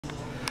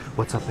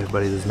What's up,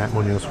 everybody? This is Matt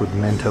Munoz with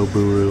Mento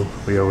Burrito.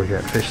 We're over here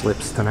at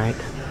Fishlips tonight.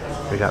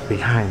 We got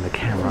behind the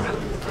camera.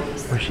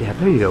 Where's she at?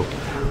 There you go.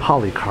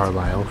 Holly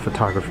Carlyle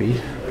photography.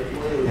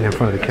 And in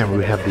front of the camera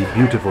we have the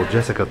beautiful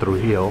Jessica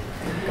Trujillo.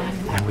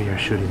 And we are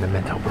shooting the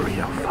Mento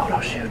Burrito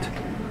photo shoot.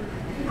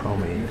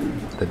 Pro-made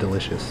the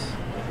delicious,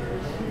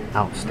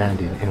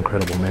 outstanding,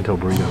 incredible Mento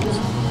Burritos.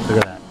 Look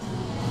at that.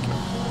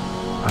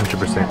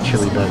 100%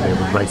 chili verde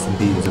with rice and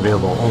beans,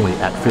 available only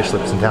at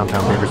Fishlips in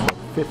downtown Bakersfield,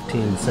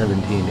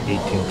 1517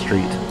 18th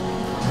Street.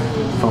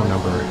 Phone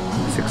number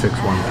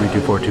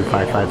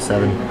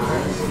 661-324-2557.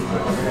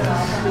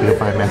 You can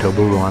find Mento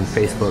Burrito on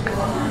Facebook,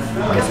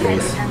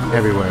 MySpace,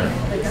 everywhere.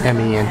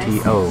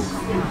 Mento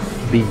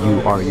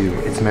Burrito.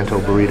 It's Mento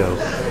Burrito,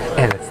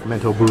 and it's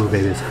Mento Burrito,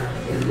 babies.